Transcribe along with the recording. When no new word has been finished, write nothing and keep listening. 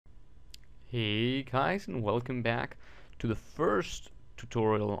Hey guys, and welcome back to the first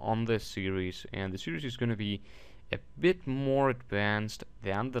tutorial on this series. And the series is going to be a bit more advanced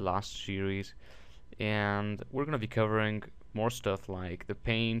than the last series, and we're going to be covering more stuff like the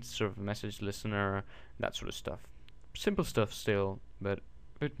paint, server message listener, that sort of stuff. Simple stuff still, but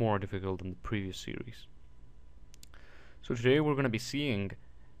a bit more difficult than the previous series. So today we're going to be seeing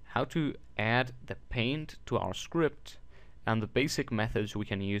how to add the paint to our script and the basic methods we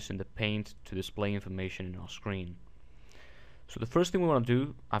can use in the paint to display information in our screen. So the first thing we want to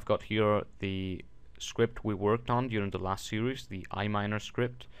do, I've got here the script we worked on during the last series, the iMiner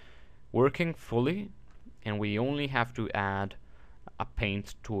script, working fully, and we only have to add a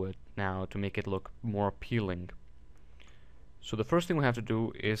paint to it now to make it look more appealing. So the first thing we have to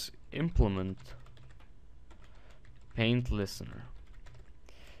do is implement paint listener.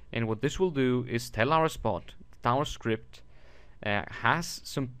 And what this will do is tell RSBot that our script has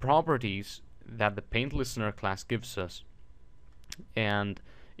some properties that the paint listener class gives us, and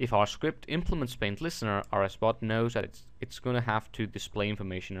if our script implements paint listener, RSBot knows that it's going to have to display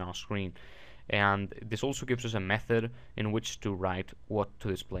information on our screen, and this also gives us a method in which to write what to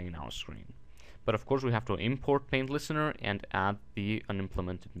display in our screen. But of course we have to import paint listener and add the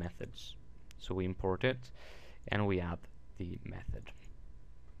unimplemented methods. So we import it and we add the method.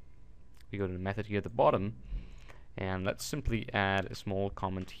 We go to the method here at the bottom, and let's simply add a small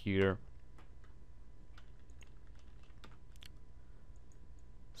comment here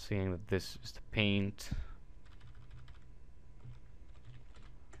saying that this is the paint.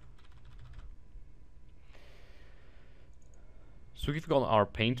 So we've got our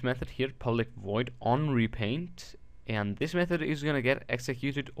paint method here, public void on repaint, and this method is going to get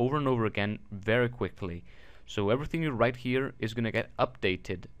executed over and over again very quickly. So everything you write here is going to get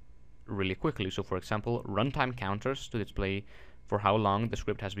updated really quickly. So for example, runtime counters to display for how long the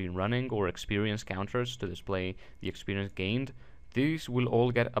script has been running, or experience counters to display the experience gained. These will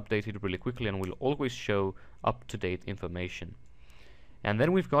all get updated really quickly and will always show up-to-date information. And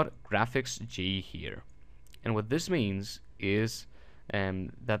then we've got graphics G here, and what this means is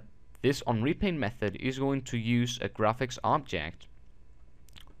that this onRepaint method is going to use a graphics object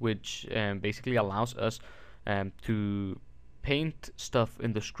which basically allows us to paint stuff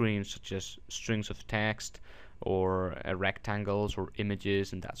in the screen, such as strings of text or rectangles or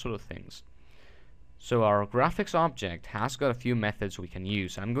images and that sort of things. So our graphics object has got a few methods we can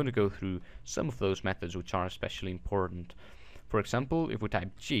use. I'm going to go through some of those methods which are especially important. For example, if we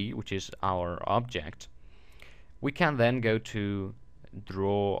type G, which is our object, we can then go to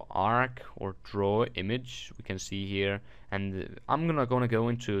draw arc or draw image. We can see here, and I'm gonna go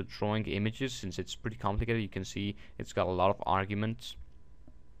into drawing images since it's pretty complicated. You can see it's got a lot of arguments.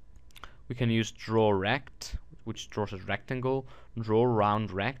 We can use draw rect, which draws a rectangle, draw round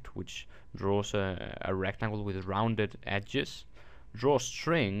rect, which draws a rectangle with rounded edges, draw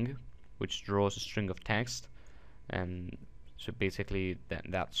string, which draws a string of text. And so basically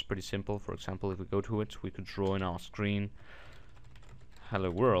that's pretty simple. For example, if we go to it, we could draw in our screen hello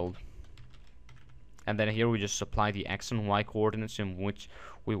world, and then here we just supply the x and y coordinates in which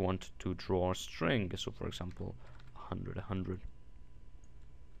we want to draw a string. So for example, 100, 100.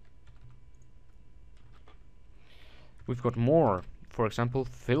 We've got more, for example,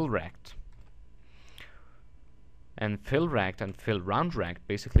 fill rect. And fill rect and fill round rect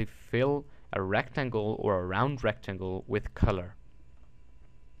basically fill a rectangle or a round rectangle with color.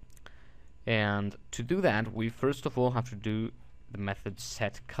 And to do that, we first of all have to do the method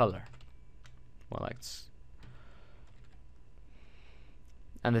setColor. Well,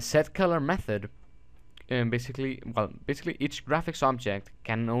 and the setColor method basically each graphics object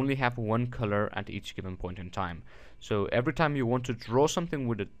can only have one color at each given point in time. So every time you want to draw something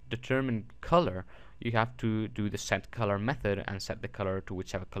with a determined color, you have to do the setColor method and set the color to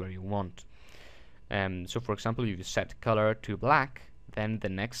whichever color you want. So for example, if you set color to black, then the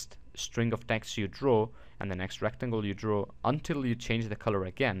next string of text you draw and the next rectangle you draw until you change the color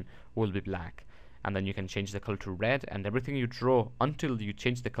again will be black, and then you can change the color to red, and everything you draw until you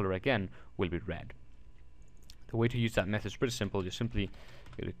change the color again will be red. The way to use that method is pretty simple. You simply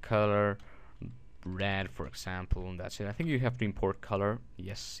go to color red, for example, and that's it. I think you have to import color.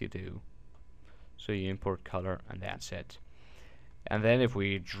 Yes, you do. So you import color and that's it. And then if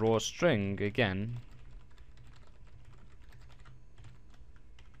we draw a string again,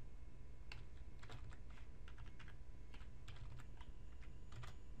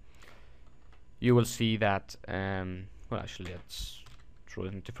 you will see that, well, actually let's draw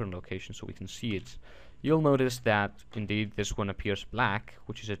it in a different location so we can see it. You'll notice that indeed this one appears black,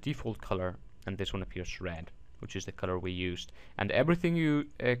 which is a default color, and this one appears red. which is the color we used. And everything you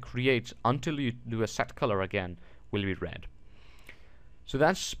create until you do a set color again will be red. So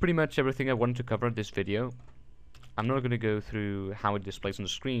that's pretty much everything I wanted to cover in this video. I'm not going to go through how it displays on the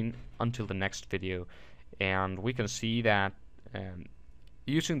screen until the next video, and we can see that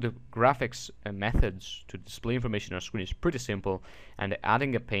using the graphics methods to display information on our screen is pretty simple, and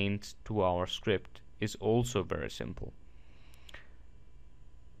adding a paint to our script is also very simple.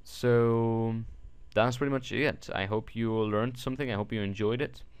 So that's pretty much it. I hope you learned something. I hope you enjoyed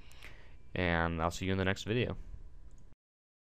it, and I'll see you in the next video.